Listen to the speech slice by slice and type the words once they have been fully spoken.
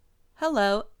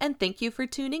Hello, and thank you for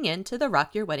tuning in to the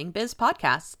Rock Your Wedding Biz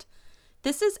podcast.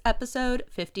 This is episode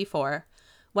 54,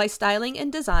 Why Styling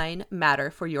and Design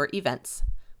Matter for Your Events,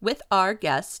 with our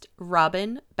guest,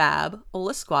 Robin Babb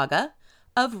Olasquaga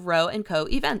of Roe & Co.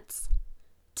 Events.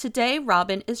 Today,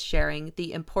 Robin is sharing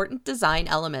the important design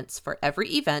elements for every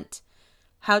event,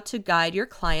 how to guide your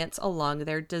clients along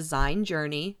their design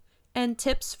journey, and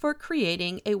tips for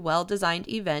creating a well-designed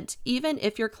event even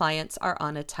if your clients are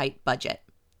on a tight budget.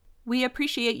 We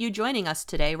appreciate you joining us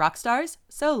today, Rockstars,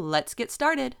 so let's get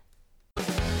started.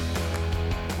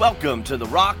 Welcome to the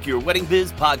Rock Your Wedding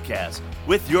Biz podcast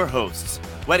with your hosts,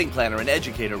 wedding planner and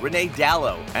educator Renee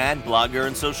Dallow and blogger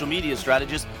and social media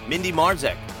strategist Mindy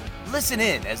Marzek. Listen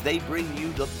in as they bring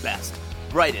you the best,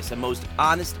 brightest, and most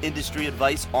honest industry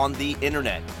advice on the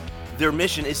internet. Their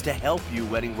mission is to help you,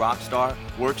 wedding rock star,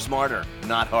 work smarter,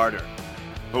 not harder.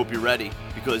 Hope you're ready,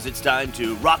 because it's time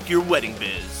to rock your wedding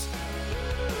biz.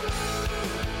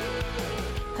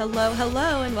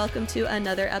 Hello, and welcome to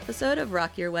another episode of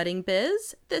Rock Your Wedding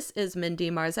Biz. This is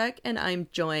Mindy Marzek, and I'm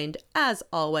joined, as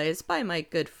always, by my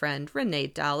good friend Renee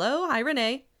Dallow. Hi,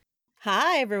 Renee.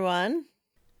 Hi, everyone.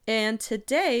 And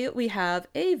today we have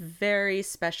a very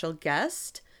special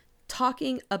guest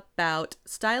talking about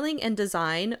styling and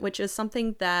design, which is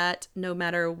something that no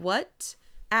matter what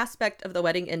aspect of the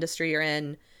wedding industry you're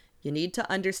in, you need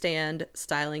to understand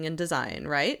styling and design,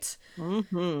 right?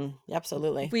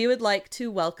 Absolutely. We would like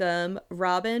to welcome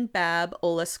Robin Babb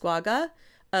Olasquaga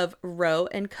of Roe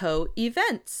 & Co.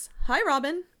 Events. Hi,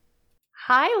 Robin.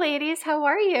 Hi, ladies. How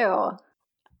are you?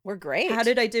 We're great. How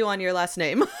did I do on your last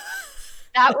name?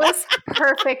 That was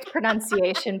perfect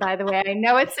pronunciation, by the way. I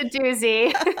know it's a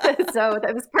doozy, so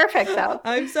that was perfect, though.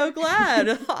 I'm so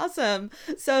glad. Awesome.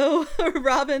 So,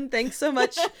 Robin, thanks so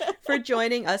much for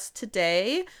joining us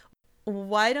today.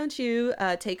 Why don't you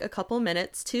take a couple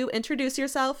minutes to introduce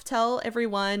yourself, tell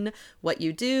everyone what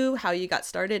you do, how you got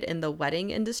started in the wedding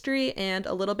industry, and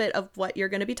a little bit of what you're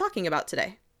going to be talking about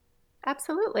today.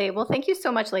 Absolutely. Well, thank you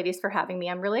so much, ladies, for having me.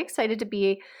 I'm really excited to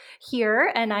be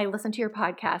here, and I listen to your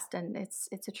podcast, and it's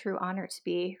a true honor to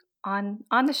be on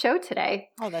the show today.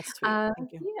 Oh, that's sweet.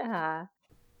 Thank you. Yeah.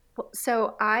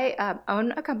 So I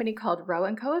own a company called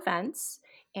Roe & Co. Events,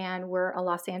 and we're a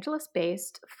Los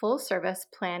Angeles-based full-service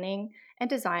planning and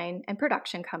design and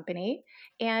production company.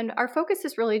 And our focus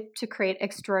is really to create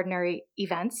extraordinary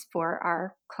events for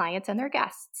our clients and their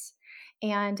guests.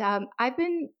 And I've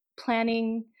been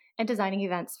planning and designing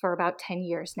events for about 10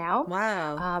 years now.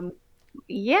 Wow.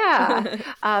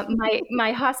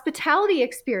 My hospitality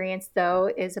experience, though,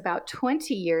 is about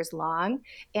 20 years long.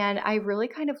 And I really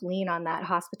kind of lean on that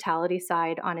hospitality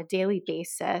side on a daily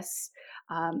basis,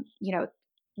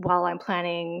 while I'm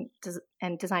planning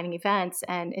and designing events.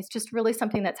 And it's just really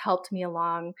something that's helped me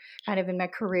along kind of in my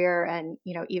career and,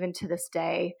 even to this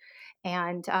day.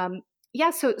 And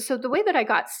so the way that I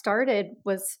got started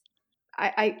was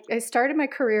I started my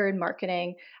career in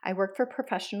marketing. I worked for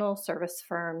professional service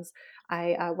firms.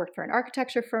 I worked for an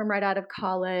architecture firm right out of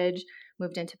college,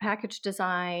 moved into package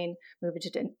design, moved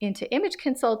into image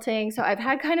consulting. So I've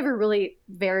had kind of a really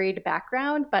varied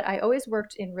background, but I always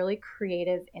worked in really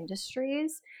creative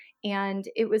industries. And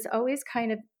it was always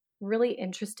kind of really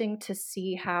interesting to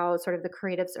see how sort of the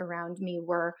creatives around me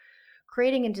were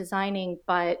creating and designing,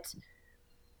 but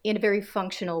in a very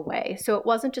functional way. So it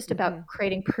wasn't just about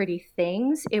creating pretty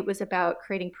things. It was about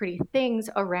creating pretty things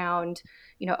around,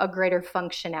 a greater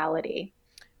functionality.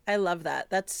 I love that.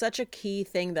 That's such a key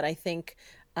thing that I think,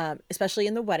 especially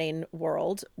in the wedding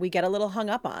world, we get a little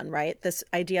hung up on, right? This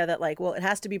idea that it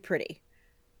has to be pretty.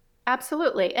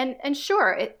 Absolutely. And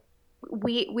sure,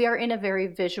 we are in a very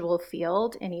visual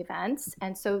field in events.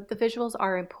 And so the visuals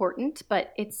are important,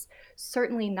 but it's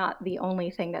certainly not the only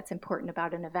thing that's important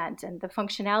about an event. And the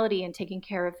functionality and taking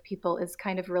care of people is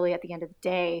kind of really at the end of the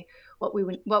day what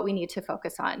we need to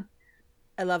focus on.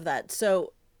 I love that.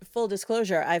 So full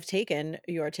disclosure, I've taken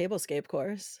your tablescape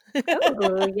course.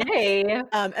 Oh, yay.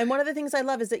 And one of the things I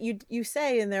love is that you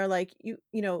say, and they're like,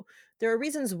 there are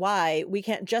reasons why we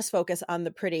can't just focus on the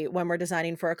pretty when we're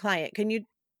designing for a client. Can you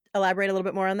elaborate a little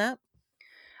bit more on that?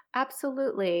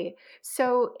 Absolutely.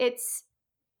 So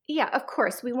of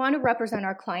course, we want to represent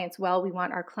our clients well. We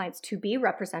want our clients to be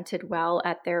represented well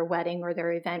at their wedding or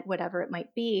their event, whatever it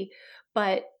might be.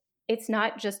 But it's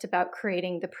not just about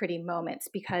creating the pretty moments,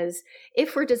 because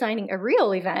if we're designing a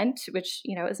real event, which,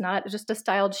 is not just a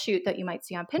styled shoot that you might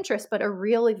see on Pinterest, but a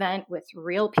real event with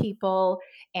real people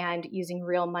and using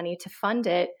real money to fund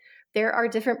it, there are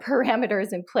different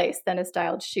parameters in place than a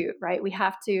styled shoot, right? We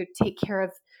have to take care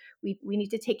of, we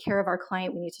need to take care of our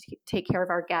client. We need to take care of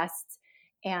our guests.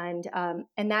 And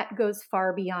that goes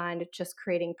far beyond just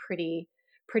creating pretty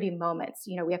moments.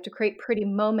 We have to create pretty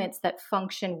moments that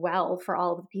function well for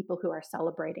all of the people who are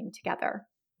celebrating together.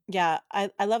 Yeah,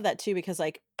 I love that too, because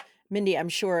like Mindy, I'm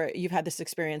sure you've had this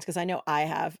experience because I know I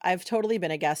have. I've totally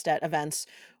been a guest at events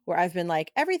where I've been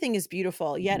like, everything is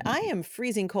beautiful, yet I am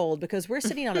freezing cold because we're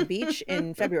sitting on a beach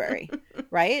in February,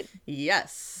 right?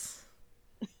 Yes.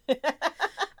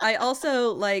 I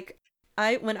also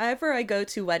whenever I go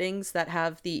to weddings that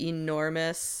have the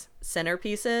enormous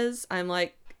centerpieces, I'm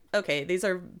like, okay, these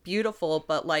are beautiful,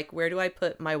 but like, where do I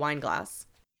put my wine glass?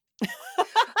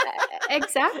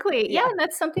 Exactly. Yeah. And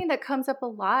that's something that comes up a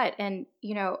lot. And,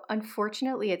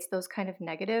 unfortunately, it's those kind of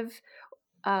negative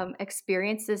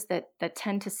experiences that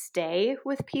tend to stay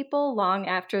with people long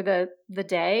after the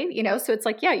day, so it's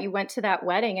like, yeah, you went to that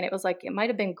wedding and it was like, it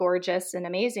might've been gorgeous and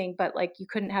amazing, but like you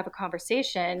couldn't have a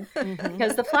conversation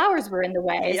because the flowers were in the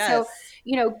way. Yes.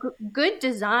 So, good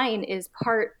design is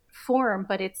part form,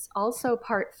 but it's also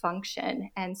part function.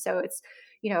 And so it's,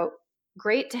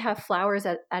 great to have flowers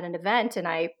at an event. And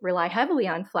I rely heavily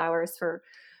on flowers for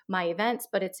my events,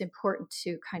 but it's important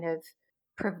to kind of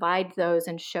provide those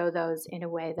and show those in a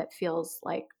way that feels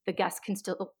like the guests can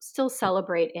still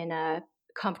celebrate in a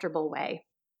comfortable way.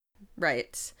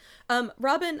 Right.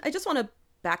 Robin, I just want to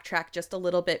backtrack just a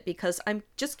little bit because I'm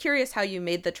just curious how you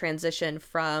made the transition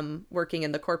from working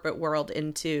in the corporate world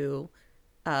into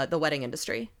the wedding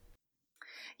industry.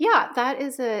 Yeah, that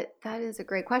is a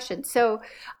great question. So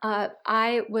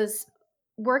I was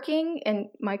working in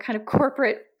my kind of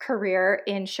corporate career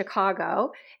in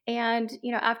Chicago. And,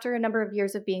 after a number of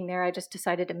years of being there, I just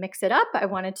decided to mix it up. I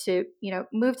wanted to,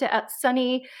 move to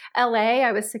sunny LA.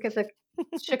 I was sick of the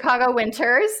Chicago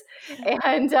winters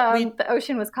and the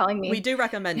ocean was calling me. We do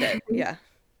recommend it. Yeah.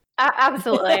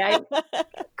 Absolutely. I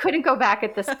couldn't go back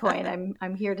at this point.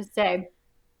 I'm here to stay.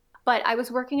 But I was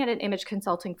working at an image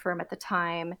consulting firm at the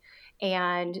time,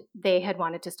 and they had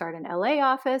wanted to start an LA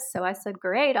office. So I said,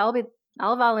 great, I'll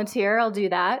volunteer. I'll do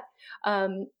that.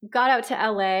 Got out to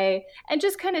LA and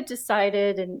just kind of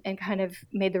decided and kind of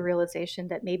made the realization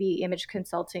that maybe image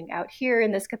consulting out here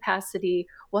in this capacity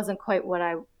wasn't quite what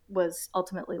I was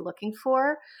ultimately looking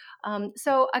for.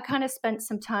 So I kind of spent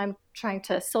some time trying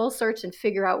to soul search and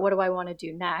figure out what do I want to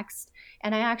do next.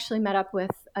 And I actually met up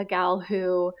with a gal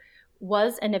who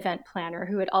was an event planner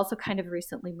who had also kind of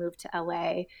recently moved to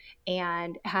LA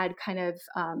and had kind of,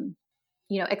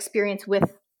 experience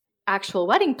with actual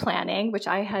wedding planning, which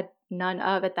I had none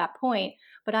of at that point,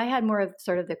 but I had more of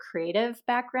sort of the creative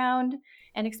background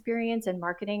and experience and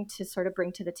marketing to sort of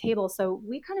bring to the table. So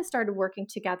we kind of started working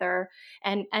together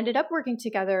and ended up working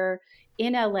together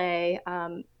in LA,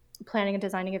 planning and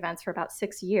designing events for about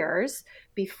 6 years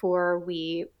before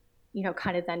we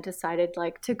kind of then decided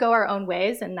like to go our own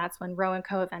ways. And that's when Row &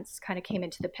 Co events kind of came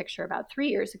into the picture about 3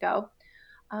 years ago.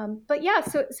 But yeah,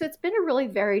 so it's been a really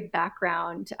varied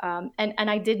background. And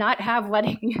I did not have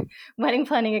wedding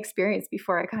planning experience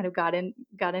before I kind of got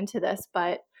into this,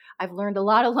 but I've learned a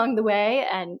lot along the way.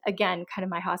 And again, kind of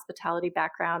my hospitality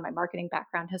background, my marketing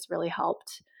background has really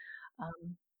helped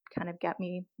kind of get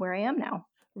me where I am now.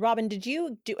 Robin, did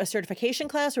you do a certification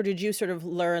class or did you sort of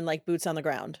learn like boots on the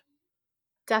ground?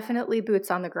 Definitely boots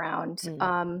on the ground.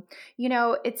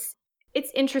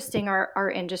 It's interesting,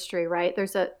 our industry, right?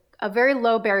 There's a very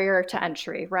low barrier to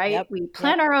entry, right? Yep. We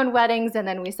plan our own weddings and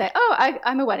then we say, oh,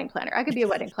 I'm a wedding planner. I could be a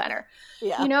wedding planner,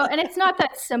 and it's not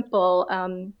that simple.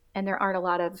 And there aren't a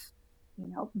lot of,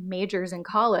 majors in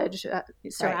college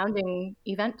surrounding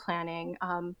event planning.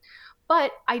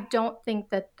 But I don't think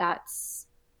that that's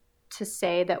to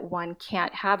say that one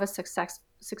can't have a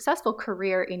successful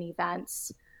career in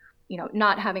events,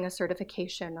 not having a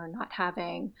certification or not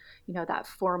having, that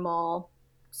formal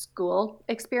school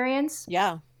experience.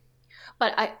 Yeah.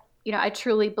 But I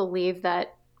truly believe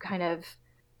that kind of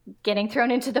getting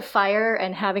thrown into the fire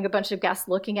and having a bunch of guests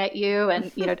looking at you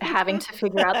and, having to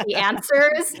figure out the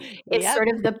answers is sort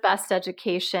of the best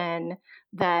education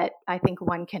that I think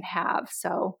one can have.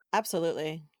 So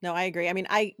absolutely. No, I agree. I mean,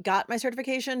 I got my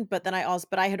certification, but then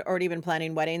I had already been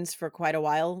planning weddings for quite a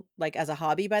while, like as a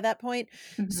hobby by that point.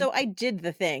 Mm-hmm. So I did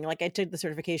the thing, like I took the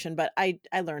certification, but I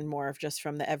learned more of just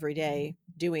from the everyday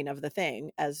doing of the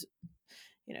thing. As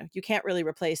you can't really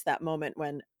replace that moment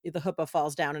when the chuppah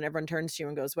falls down and everyone turns to you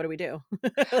and goes, what do we do?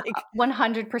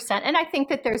 100%. And I think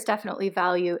that there's definitely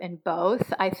value in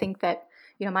both. I think that,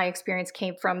 my experience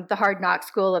came from the hard knock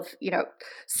school of,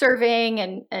 serving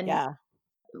and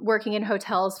working in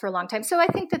hotels for a long time. So I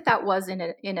think that was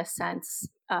in a sense,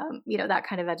 that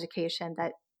kind of education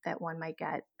that one might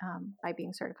get by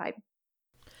being certified.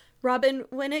 Robin,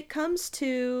 when it comes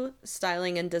to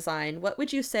styling and design, what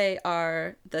would you say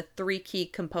are the 3 key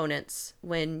components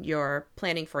when you're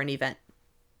planning for an event?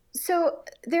 So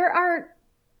there are,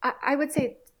 I would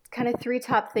say, kind of 3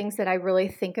 top things that I really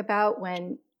think about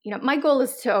when, my goal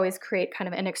is to always create kind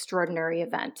of an extraordinary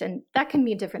event. And that can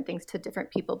mean different things to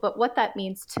different people. But what that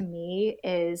means to me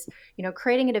is,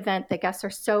 creating an event that guests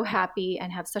are so happy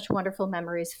and have such wonderful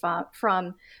memories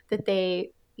from that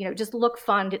they, just look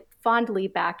fondly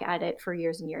back at it for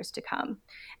years and years to come.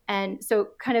 And so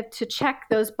kind of to check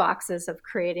those boxes of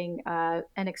creating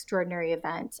an extraordinary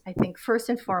event, I think first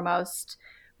and foremost,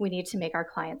 we need to make our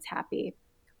clients happy,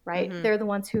 right? Mm-hmm. They're the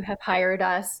ones who have hired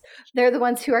us. They're the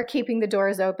ones who are keeping the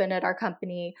doors open at our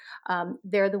company.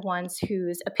 They're the ones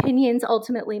whose opinions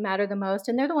ultimately matter the most.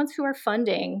 And they're the ones who are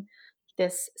funding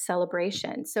this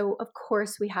celebration. So of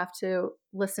course we have to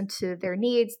listen to their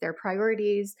needs, their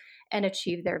priorities, and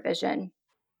achieve their vision.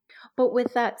 But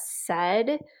with that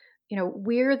said,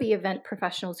 we're the event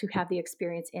professionals who have the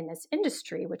experience in this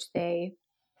industry, which they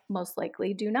most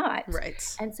likely do not. Right.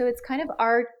 And so it's kind of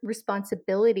our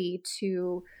responsibility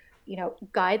to,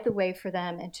 guide the way for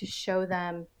them and to show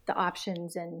them the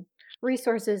options and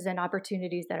resources and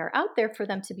opportunities that are out there for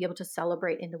them to be able to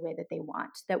celebrate in the way that they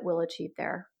want, that will achieve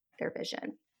their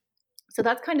vision. So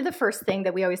that's kind of the first thing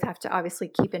that we always have to obviously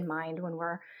keep in mind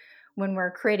when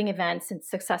we're creating events and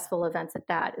successful events at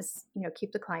that is,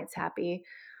 keep the clients happy.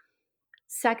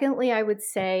 Secondly, I would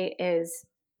say is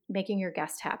making your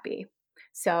guests happy.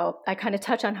 So I kind of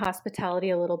touch on hospitality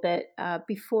a little bit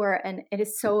before, and it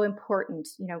is so important,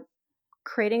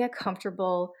 creating a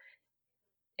comfortable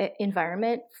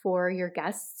environment for your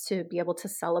guests to be able to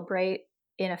celebrate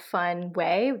in a fun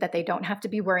way, that they don't have to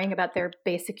be worrying about their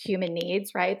basic human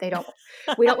needs, right?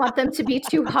 We don't want them to be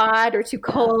too hot or too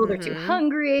cold or too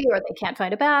hungry, or they can't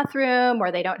find a bathroom,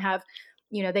 or they don't have,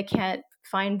 they can't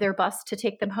find their bus to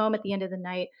take them home at the end of the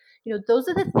night. Those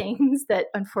are the things that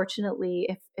unfortunately,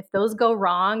 if those go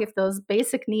wrong, if those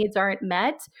basic needs aren't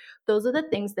met, those are the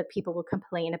things that people will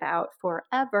complain about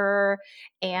forever.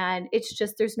 And it's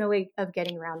just, there's no way of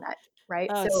getting around that, right?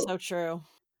 Oh, it's so true.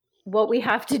 What we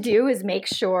have to do is make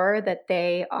sure that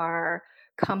they are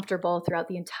comfortable throughout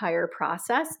the entire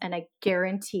process. And I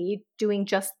guarantee doing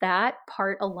just that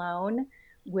part alone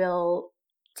will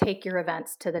take your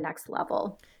events to the next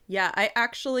level. Yeah, I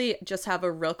actually just have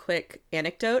a real quick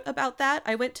anecdote about that.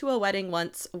 I went to a wedding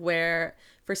once where,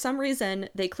 for some reason,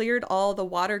 they cleared all the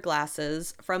water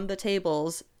glasses from the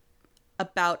tables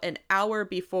about an hour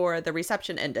before the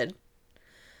reception ended.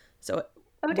 So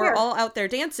we're all out there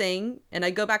dancing, and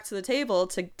I go back to the table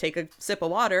to take a sip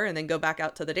of water and then go back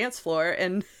out to the dance floor,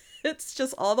 and it's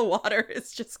just all the water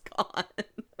is just gone.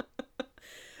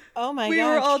 Oh my gosh. We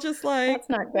were all just like, that's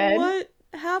not good. What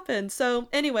happened? So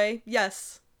anyway,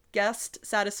 yes, guest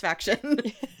satisfaction.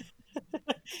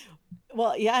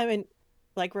 Well, yeah, I mean,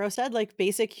 like Rose said, like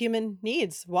basic human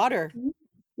needs, water.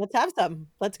 Let's have some.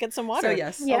 Let's get some water. So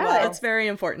yes, yeah, it's very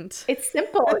important. It's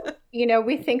simple.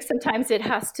 We think sometimes it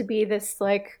has to be this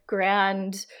like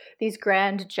these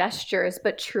grand gestures,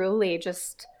 but truly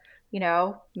just,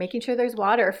 making sure there's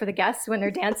water for the guests when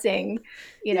they're dancing,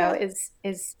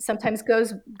 is sometimes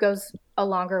goes a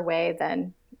longer way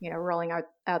than, rolling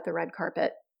out the red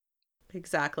carpet.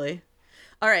 Exactly.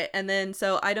 All right. And then,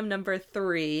 so item number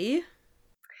 3.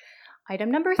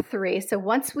 So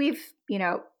once we've,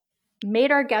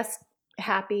 made our guests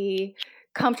happy,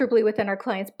 comfortably within our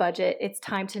client's budget, it's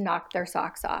time to knock their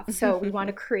socks off. So we want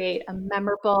to create a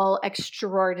memorable,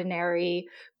 extraordinary,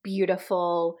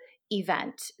 beautiful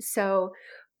event. So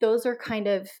those are kind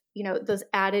of, those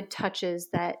added touches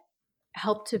that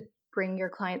help to bring your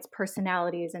client's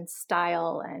personalities and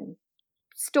style and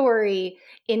story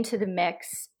into the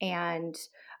mix and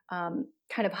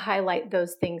kind of highlight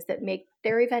those things that make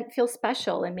their event feel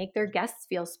special and make their guests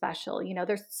feel special.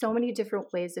 There's so many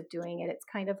different ways of doing it. It's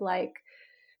kind of like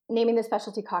naming the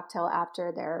specialty cocktail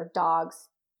after their dog's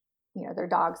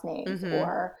names,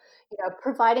 or,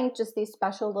 providing just these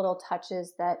special little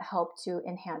touches that help to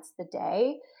enhance the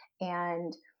day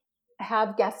and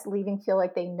have guests leaving feel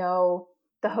like they know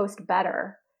the host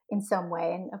better in some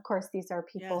way. And of course, these are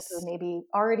people who maybe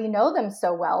already know them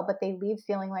so well, but they leave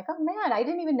feeling like, oh man, I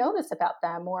didn't even know this about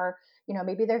them. Or,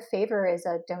 maybe their favor is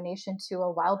a donation to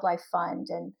a wildlife fund.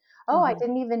 And, I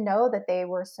didn't even know that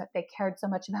they cared so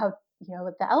much about,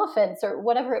 the elephants or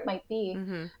whatever it might be.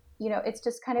 It's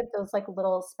just kind of those like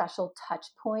little special touch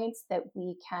points that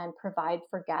we can provide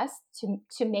for guests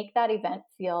to make that event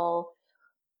feel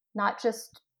not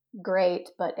just great,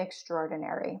 but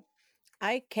extraordinary.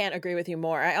 I can't agree with you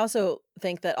more. I also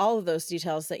think that all of those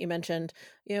details that you mentioned,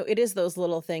 it is those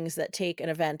little things that take an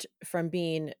event from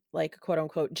being like quote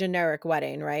unquote generic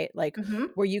wedding, right? Like Mm-hmm.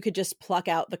 where you could just pluck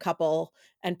out the couple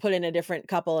and put in a different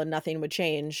couple and nothing would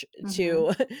change Mm-hmm.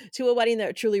 to to a wedding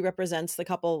that truly represents the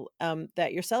couple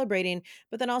that you're celebrating,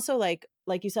 but then also like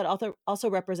you said, also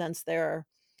represents their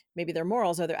maybe their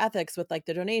morals or their ethics with like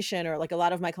the donation, or like a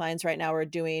lot of my clients right now are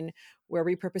doing, we're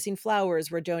repurposing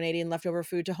flowers, we're donating leftover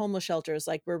food to homeless shelters.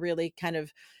 Like we're really kind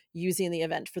of using the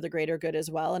event for the greater good as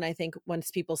well. And I think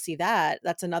once people see that,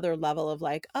 that's another level of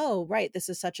like, oh, right, this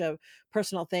is such a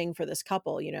personal thing for this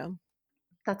couple.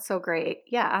 That's so great.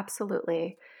 Yeah,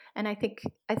 absolutely. And I think,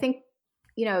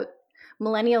 you know,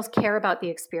 millennials care about the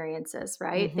experiences,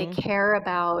 right? They Hmm. care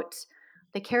about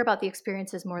the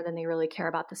experiences more than they really care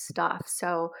about the stuff.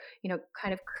 So,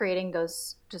 kind of creating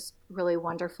those just really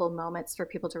wonderful moments for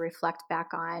people to reflect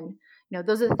back on,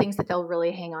 those are the things that they'll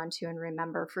really hang on to and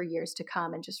remember for years to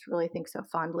come and just really think so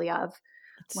fondly of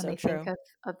It's when so they think true.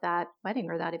 of that wedding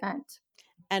or that event.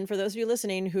 And for those of you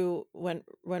listening who, when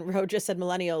Ro just said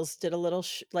millennials, did a little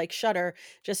like shudder,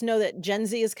 just know that Gen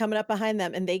Z is coming up behind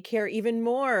them, and they care even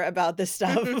more about this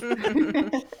stuff.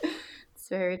 It's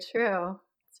very true.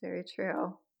 It's very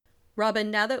true. Robin,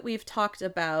 now that we've talked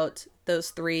about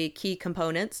those three key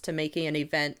components to making an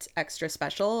event extra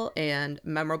special and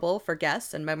memorable for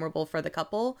guests and memorable for the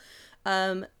couple,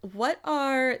 what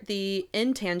are the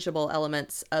intangible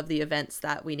elements of the events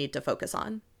that we need to focus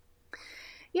on?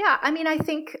 Yeah, I mean, I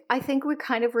think we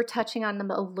kind of were touching on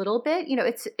them a little bit.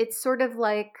 It's sort of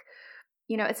like,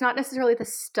 it's not necessarily the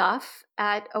stuff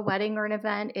at a wedding or an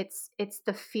event. It's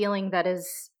the feeling that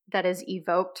is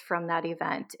evoked from that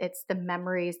event. It's the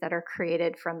memories that are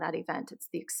created from that event. It's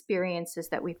the experiences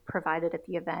that we've provided at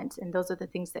the event, and those are the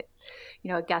things that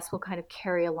a guest will kind of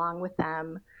carry along with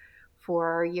them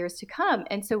for years to come.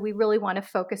 And so we really want to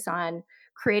focus on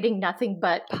creating nothing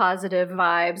but positive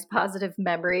vibes, positive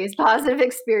memories, positive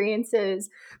experiences,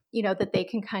 that they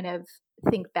can kind of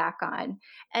think back on.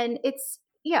 And it's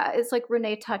like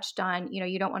Renee touched on,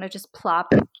 you don't want to just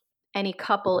plop any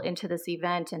couple into this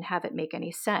event and have it make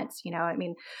any sense. I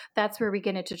mean, that's where we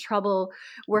get into trouble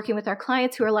working with our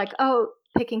clients who are like, oh,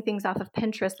 picking things off of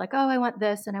Pinterest, like, oh, I want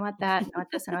this and I want that and I want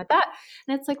this and I want that.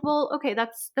 And it's like, well, okay,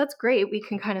 that's great. We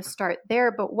can kind of start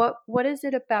there, but what is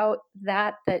it about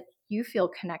that you feel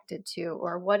connected to,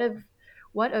 or what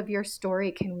of your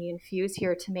story can we infuse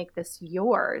here to make this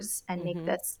yours and make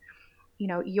this,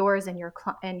 yours and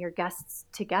your guests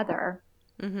together?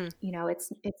 Mm-hmm.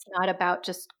 It's not about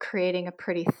just creating a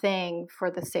pretty thing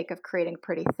for the sake of creating a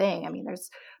pretty thing. I mean,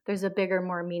 there's a bigger,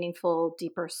 more meaningful,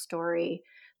 deeper story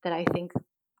that I think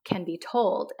can be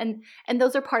told. And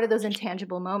those are part of those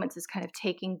intangible moments, is kind of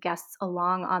taking guests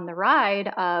along on the ride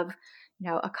of,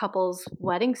 a couple's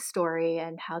wedding story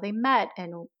and how they met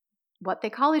and what they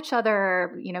call each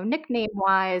other, nickname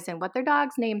wise, and what their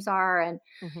dogs' names are, and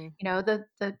Hmm.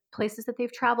 the places that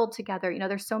they've traveled together.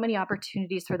 There's so many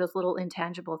opportunities for those little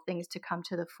intangible things to come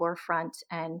to the forefront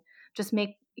and just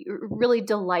really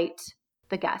delight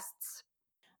the guests.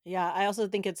 Yeah, I also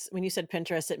think it's, when you said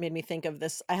Pinterest, it made me think of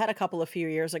this. I had a couple a few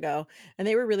years ago, and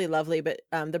they were really lovely, but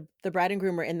the bride and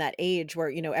groom were in that age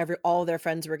where all their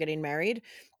friends were getting married.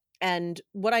 And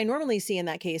what I normally see in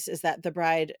that case is that the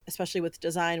bride, especially with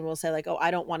design, will say like, "Oh, I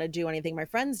don't want to do anything my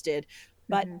friends did."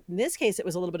 But Mm-hmm. in this case, it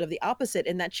was a little bit of the opposite,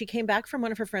 in that she came back from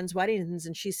one of her friends' weddings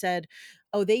and she said,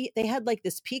 "Oh, they had like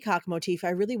this peacock motif.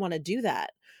 I really want to do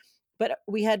that." But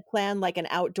we had planned like an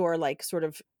outdoor, like sort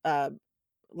of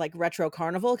like retro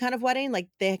carnival kind of wedding. Like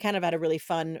they kind of had a really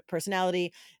fun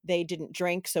personality. They didn't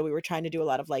drink, so we were trying to do a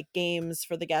lot of like games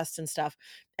for the guests and stuff.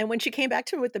 And when she came back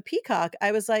to me with the peacock,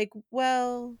 I was like,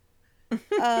 well,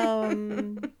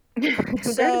 um Where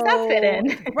does that fit so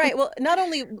in? right, well, not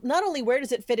only where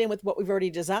does it fit in with what we've already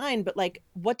designed, but like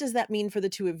what does that mean for the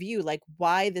two of you? Like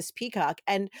why this peacock?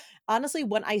 And honestly,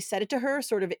 when I said it to her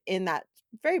sort of in that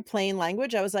very plain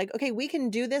language, I was like, "Okay, we can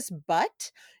do this,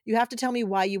 but you have to tell me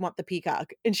why you want the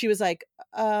peacock." And she was like,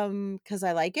 cuz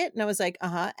I like it." And I was like,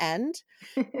 "Uh-huh, and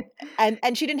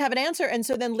she didn't have an answer. And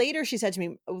so then later she said to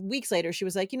me, weeks later, she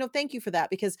was like, "Thank you for that,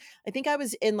 because I think I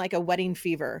was in like a wedding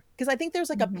fever." Because I think there's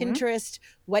like a Mm-hmm. Pinterest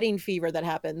wedding fever that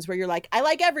happens where you're like, "I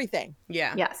like everything."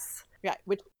 Yeah. Yes. Yeah,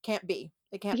 which can't be.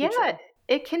 It can't be Yeah, true.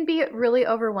 it can be really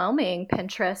overwhelming,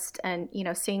 Pinterest, and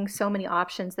seeing so many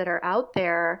options that are out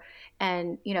there.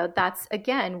 And that's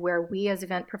again where we as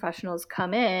event professionals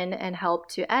come in and help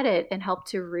to edit and help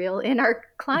to reel in our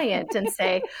client and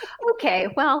say, okay,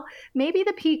 well, maybe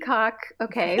the peacock,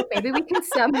 okay, maybe we can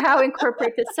somehow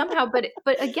incorporate this somehow. But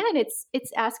again,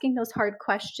 it's asking those hard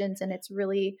questions, and it's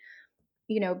really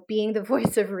being the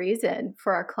voice of reason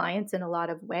for our clients in a lot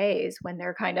of ways when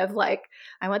they're kind of like,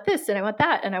 I want this and I want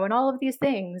that and I want all of these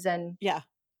things. And, Yeah.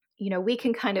 We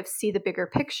can kind of see the bigger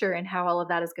picture and how all of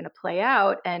that is going to play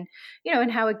out and,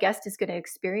 and how a guest is going to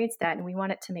experience that. And we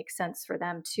want it to make sense for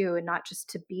them too, and not just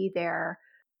to be there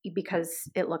because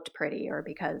it looked pretty or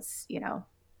because,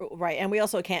 Right. And we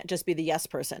also can't just be the yes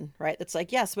person, right? It's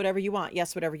like, yes, whatever you want.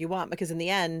 Yes, whatever you want. Because in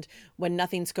the end, when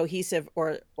nothing's cohesive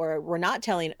or we're not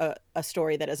telling a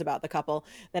story that is about the couple,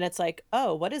 then it's like,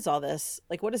 oh, what is all this?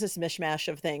 Like, what is this mishmash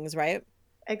of things, right?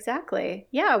 Exactly.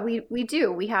 Yeah, we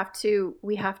do. We have to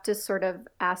sort of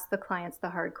ask the clients the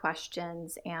hard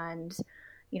questions and,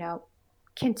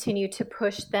 continue to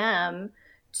push them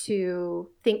to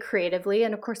think creatively.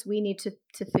 And of course, we need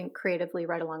to think creatively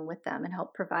right along with them and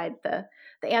help provide the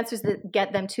answers that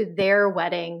get them to their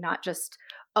wedding, not just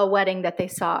a wedding that they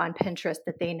saw on Pinterest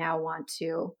that they now want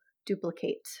to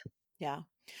duplicate. Yeah.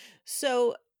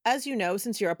 So, as you know,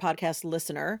 since you're a podcast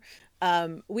listener,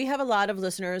 we have a lot of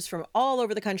listeners from all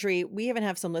over the country. We even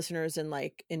have some listeners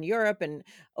in Europe and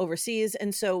overseas,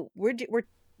 and so we're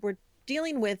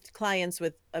dealing with clients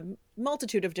with a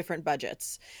multitude of different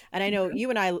budgets. And I know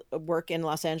you and I work in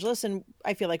Los Angeles, and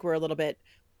I feel like we're a little bit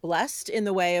blessed in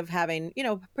the way of having,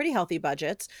 pretty healthy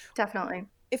budgets. Definitely.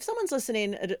 If someone's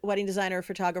listening, a wedding designer,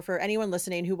 photographer, anyone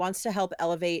listening who wants to help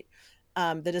elevate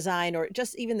the design or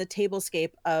just even the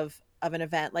tablescape of an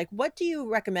event, like what do you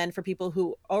recommend for people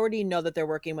who already know that they're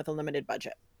working with a limited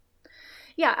budget?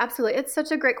 Yeah, absolutely. It's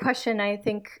such a great question. I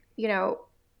think,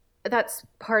 that's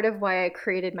part of why I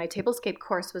created my Tablescape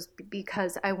course, was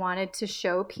because I wanted to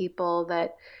show people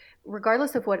that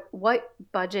regardless of what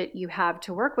budget you have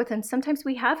to work with, and sometimes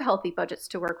we have healthy budgets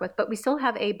to work with, but we still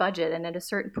have a budget. And at a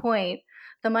certain point,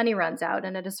 the money runs out.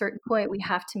 And at a certain point, we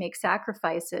have to make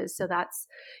sacrifices. So that's,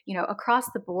 across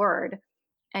the board,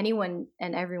 anyone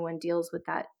and everyone deals with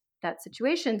that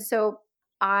situation. So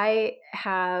I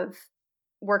have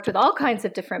worked with all kinds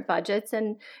of different budgets,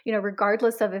 and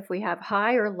regardless of if we have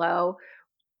high or low,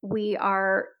 we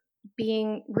are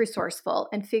being resourceful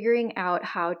and figuring out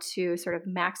how to sort of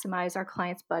maximize our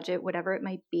client's budget, whatever it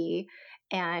might be,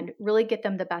 and really get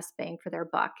them the best bang for their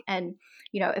buck. And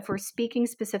if we're speaking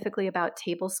specifically about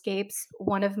tablescapes,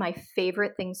 one of my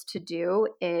favorite things to do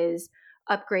is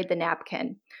upgrade the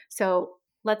napkin. So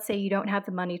let's say you don't have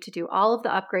the money to do all of the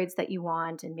upgrades that you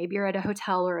want, and maybe you're at a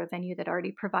hotel or a venue that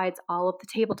already provides all of the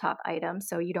tabletop items,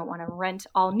 so you don't want to rent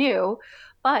all new.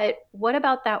 But what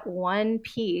about that one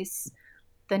piece,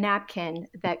 the napkin,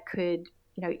 that could,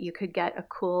 you could get a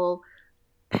cool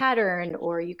pattern,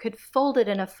 or you could fold it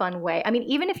in a fun way. I mean,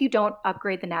 even if you don't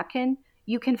upgrade the napkin,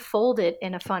 you can fold it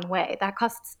in a fun way. That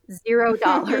costs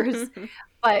 $0,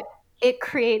 but it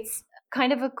creates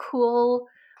kind of a cool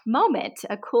moment,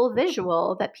 a cool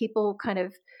visual that people kind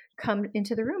of come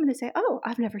into the room and they say, oh,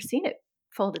 I've never seen it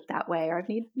folded that way, or I've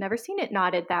never seen it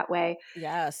knotted that way.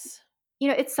 Yes.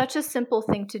 It's such a simple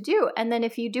thing to do. And then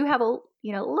if you do have a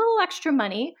little extra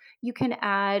money, you can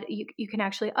add, you can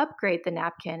actually upgrade the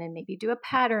napkin and maybe do a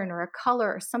pattern or a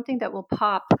color or something that will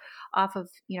pop off of,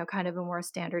 kind of a more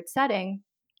standard setting.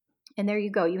 And there you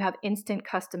go. You have instant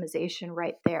customization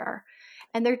right there.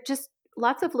 And they're just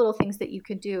lots of little things that you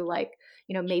can do, like,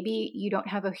 maybe you don't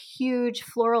have a huge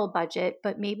floral budget,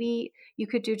 but maybe you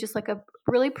could do just like a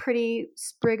really pretty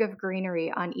sprig of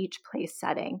greenery on each place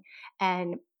setting.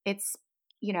 And it's,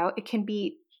 it can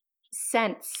be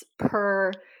cents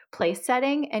per place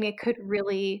setting, and it could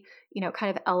really,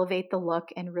 kind of elevate the look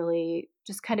and really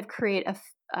just kind of create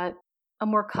a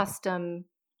more custom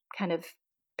kind of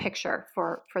picture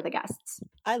for the guests.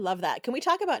 I love that. Can we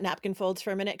talk about napkin folds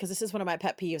for a minute? Because this is one of my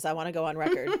pet peeves. I want to go on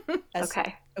record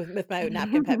okay, with my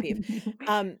napkin pet peeve.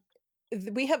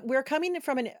 We're coming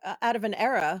from out of an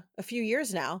era a few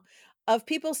years now of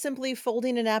people simply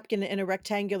folding a napkin in a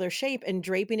rectangular shape and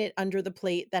draping it under the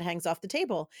plate that hangs off the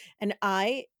table. And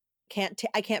I can't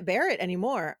bear it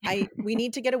anymore. We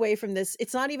need to get away from this.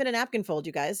 It's not even a napkin fold,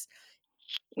 you guys.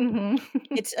 Mm-hmm.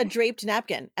 It's a draped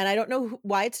napkin, and I don't know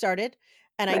why it started.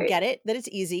 And right. I get it that it's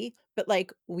easy, but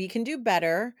like, we can do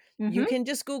better. Mm-hmm. You can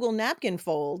just Google napkin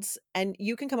folds and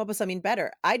you can come up with something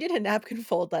better. I did a napkin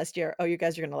fold last year. Oh, you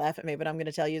guys are going to laugh at me, but I'm going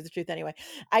to tell you the truth anyway.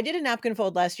 I did a napkin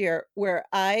fold last year where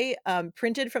I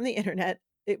printed from the internet.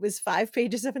 It was 5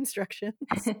 pages of instructions.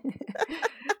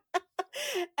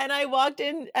 And I walked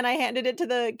in and I handed it to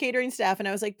the catering staff and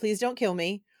I was like, please don't kill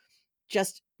me.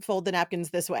 Just fold the napkins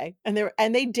this way. And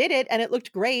they did it and it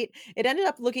looked great. It ended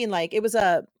up looking like it was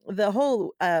the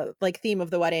whole like theme of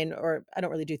the wedding, or I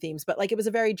don't really do themes, but like it was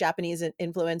a very Japanese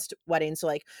influenced wedding. So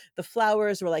like the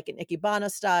flowers were like an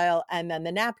ikebana style, and then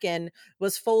the napkin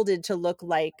was folded to look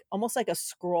like almost like a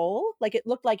scroll. Like it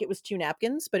looked like it was two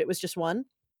napkins, but it was just one.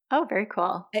 Oh, very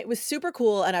cool. It was super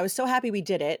cool, and I was so happy we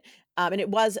did it. And it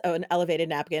was an elevated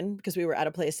napkin because we were at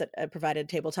a place that provided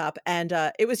tabletop, and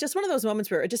it was just one of those moments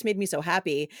where it just made me so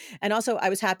happy. And also, I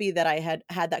was happy that I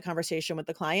had that conversation with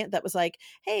the client that was like,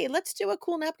 "Hey, let's do a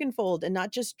cool napkin fold and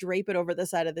not just drape it over the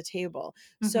side of the table."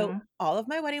 So, Mhm. all of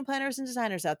my wedding planners and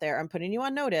designers out there, I'm putting you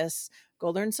on notice.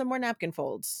 Go learn some more napkin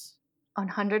folds.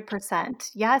 100%.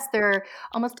 Yes, there are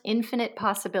almost infinite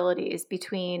possibilities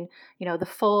between, the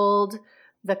fold,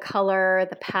 the color,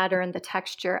 the pattern, the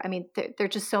texture. I mean, there are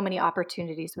just so many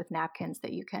opportunities with napkins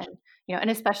that you can,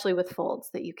 and especially with folds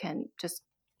that you can just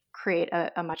create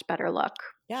a much better look.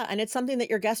 Yeah, and it's something that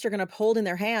your guests are going to hold in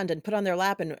their hand and put on their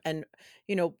lap and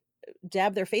you know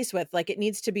dab their face with. Like it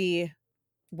needs to be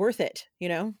worth it, you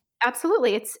know?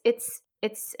 Absolutely.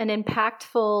 It's an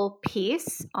impactful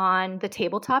piece on the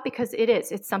tabletop because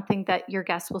it's something that your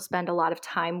guests will spend a lot of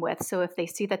time with. So if they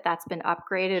see that that's been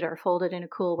upgraded or folded in a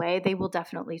cool way, they will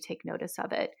definitely take notice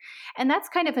of it. And that's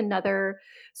kind of another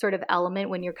sort of element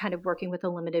when you're kind of working with a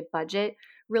limited budget.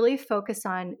 Really focus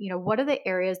on, what are the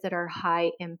areas that are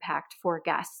high impact for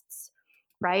guests,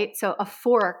 right? So a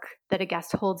fork that a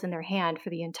guest holds in their hand for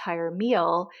the entire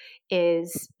meal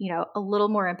is, a little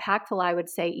more impactful, I would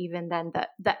say, even than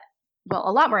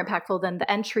a lot more impactful than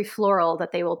the entry floral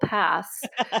that they will pass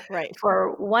Right.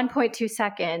 for 1.2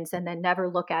 seconds and then never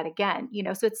look at again.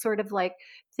 So it's sort of like,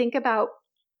 think about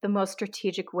the most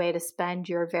strategic way to spend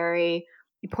your very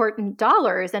important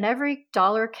dollars, and every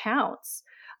dollar counts.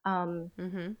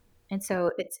 Mm-hmm. And so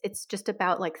it's just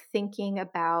about like thinking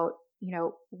about,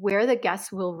 where the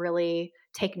guests will really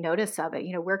take notice of it.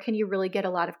 Where can you really get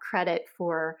a lot of credit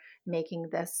for making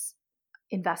this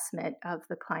investment of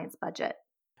the client's budget?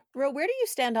 Ro, where do you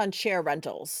stand on chair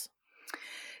rentals?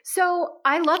 So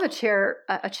I love a chair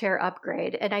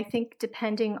upgrade, and I think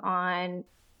depending on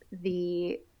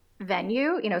the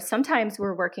venue, sometimes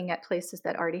we're working at places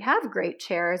that already have great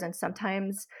chairs, and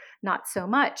sometimes not so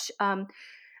much.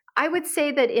 I would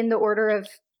say that in the order of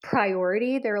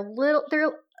priority, they're a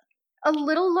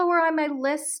little lower on my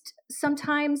list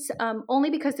sometimes, only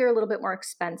because they're a little bit more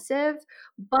expensive,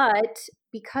 but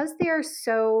because they are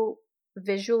so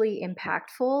visually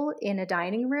impactful in a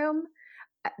dining room,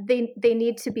 they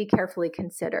need to be carefully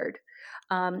considered.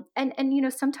 And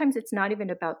sometimes it's not even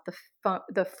about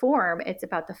the form; it's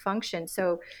about the function.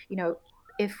 So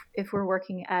if we're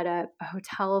working at a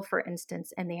hotel, for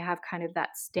instance, and they have kind of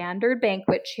that standard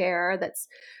banquet chair that's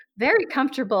very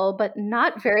comfortable, but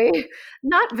not very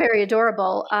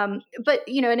adorable. But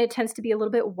and it tends to be a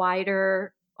little bit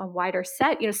a wider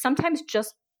set. Sometimes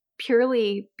just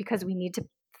purely because we need to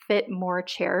fit more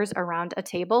chairs around a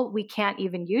table, we can't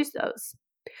even use those.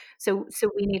 So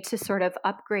we need to sort of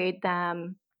upgrade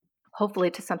them,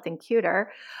 hopefully to something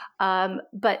cuter.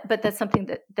 But that's something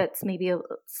that's maybe a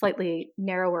slightly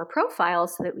narrower profile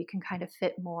so that we can kind of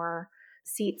fit more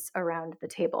seats around the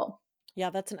table. Yeah,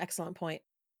 that's an excellent point.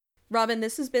 Robin,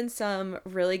 this has been some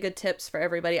really good tips for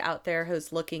everybody out there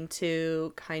who's looking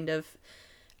to kind of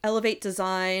elevate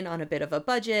design on a bit of a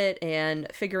budget and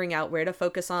figuring out where to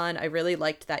focus on. I really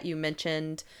liked that you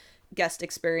mentioned guest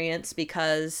experience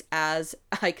because as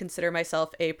I consider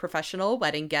myself a professional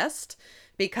wedding guest,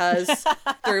 because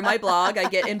through my blog, I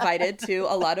get invited to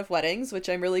a lot of weddings, which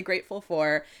I'm really grateful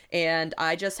for. And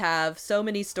I just have so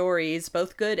many stories,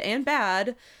 both good and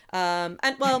bad. And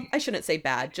well, I shouldn't say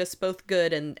bad, just both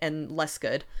good and less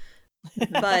good.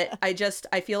 But I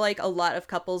feel like a lot of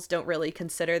couples don't really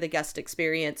consider the guest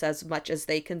experience as much as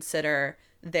they consider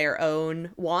their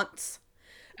own wants.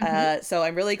 So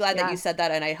I'm really glad that you said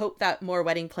that. And I hope that more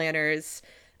wedding planners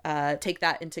take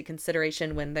that into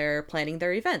consideration when they're planning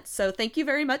their events. So thank you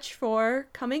very much for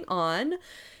coming on.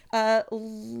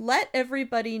 Let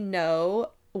everybody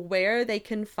know where they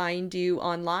can find you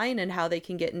online and how they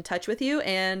can get in touch with you.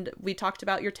 And we talked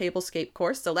about your Tablescape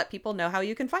course, so let people know how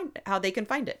they can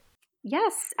find it.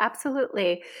 Yes,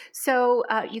 absolutely. So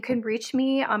you can reach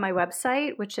me on my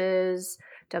website, which is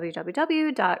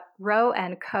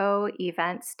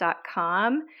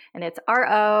www.roandcoevents.com, and it's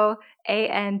ROANDCO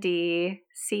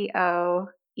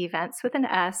events with an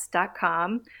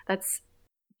S.com. That's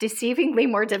deceivingly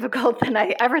more difficult than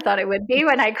I ever thought it would be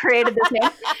when I created this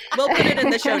name. We'll put it in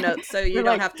the show notes so you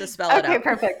don't have to spell it out. Okay,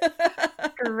 perfect.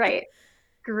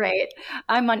 Great.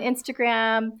 I'm on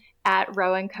Instagram at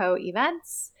Row & Co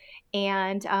Events,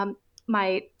 and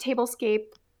my Tablescape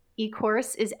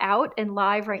e-course is out and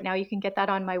live right now. You can get that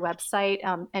on my website.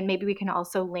 And maybe we can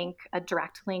also link a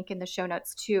direct link in the show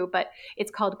notes too. But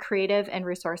it's called Creative and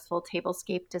Resourceful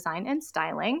Tablescape Design and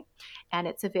Styling. And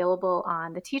it's available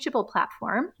on the Teachable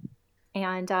platform.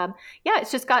 And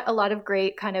it's just got a lot of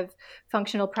great kind of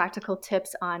functional, practical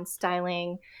tips on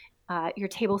styling your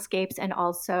tablescapes, and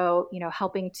also,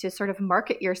 helping to sort of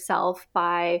market yourself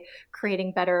by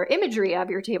creating better imagery of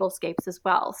your tablescapes as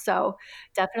well. So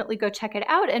definitely go check it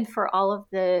out. And for all of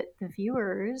the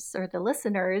viewers or the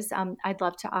listeners, I'd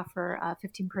love to offer a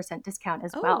 15% discount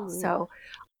as well. So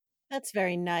that's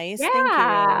very nice. Yeah,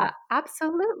 Thank you.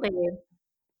 Absolutely.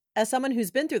 As someone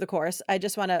who's been through the course, I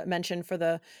just want to mention for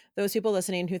those people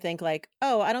listening who think like,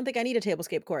 oh, I don't think I need a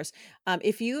tablescape course.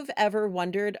 If you've ever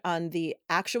wondered on the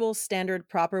actual standard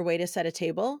proper way to set a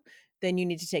table, then you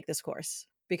need to take this course,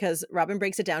 because Robin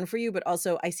breaks it down for you. But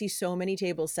also, I see so many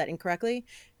tables set incorrectly.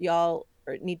 Y'all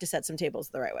need to set some tables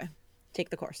the right way. Take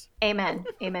the course. Amen.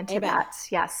 Amen to that.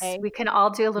 Yes. We can all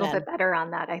do a little bit better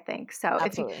on that, I think. So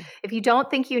if you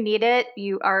don't think you need it,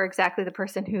 you are exactly the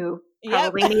person who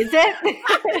probably needs it.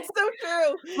 It's so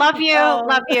true. Love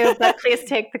you, but please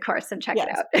take the course and check it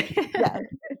out.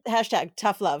 Hashtag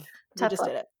tough love. Tough love.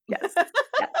 Did it. Yes.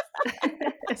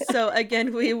 So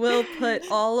again, we will put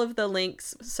all of the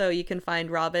links so you can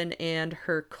find Robin and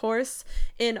her course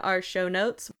in our show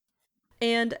notes.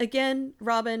 And again,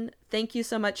 Robin, thank you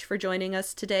so much for joining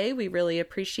us today. We really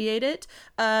appreciate it.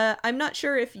 I'm not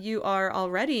sure if you are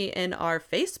already in our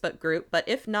Facebook group, but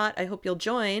if not, I hope you'll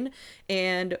join.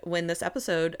 And when this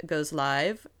episode goes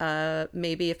live,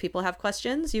 maybe if people have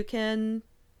questions, you can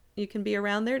be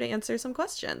around there to answer some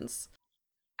questions.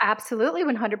 Absolutely,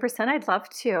 100%. I'd love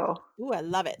to. Ooh, I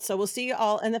love it. So we'll see you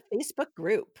all in the Facebook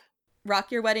group.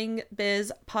 Rock Your Wedding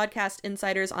Biz Podcast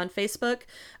Insiders on Facebook.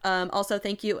 Also,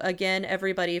 thank you again,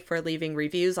 everybody, for leaving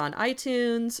reviews on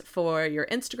iTunes, for your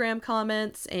Instagram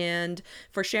comments, and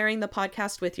for sharing the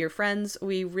podcast with your friends.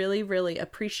 We really, really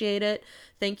appreciate it.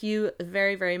 Thank you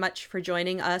very, very much for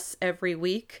joining us every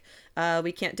week.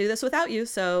 We can't do this without you,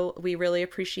 so we really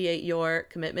appreciate your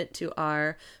commitment to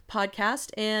our podcast,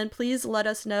 and please let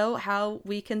us know how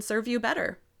we can serve you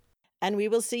better. And we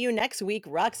will see you next week,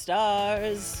 rock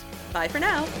stars. Bye for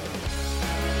now.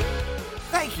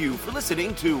 Thank you for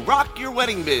listening to Rock Your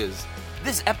Wedding Biz.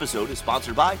 This episode is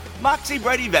sponsored by Moxie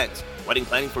Bright Events, wedding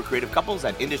planning for creative couples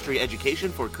and industry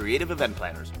education for creative event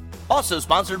planners. Also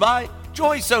sponsored by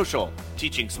Joy Social,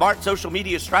 teaching smart social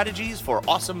media strategies for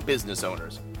awesome business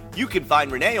owners. You can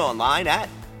find Renee online at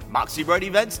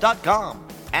moxiebrightevents.com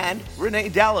and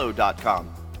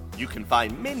reneedallo.com. You can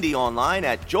find Mindy online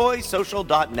at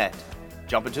joysocial.net.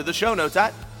 Jump into the show notes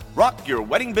at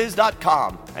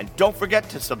rockyourweddingbiz.com, and don't forget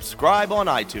to subscribe on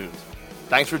iTunes.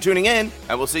 Thanks for tuning in,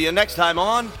 and we'll see you next time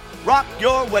on Rock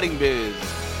Your Wedding Biz.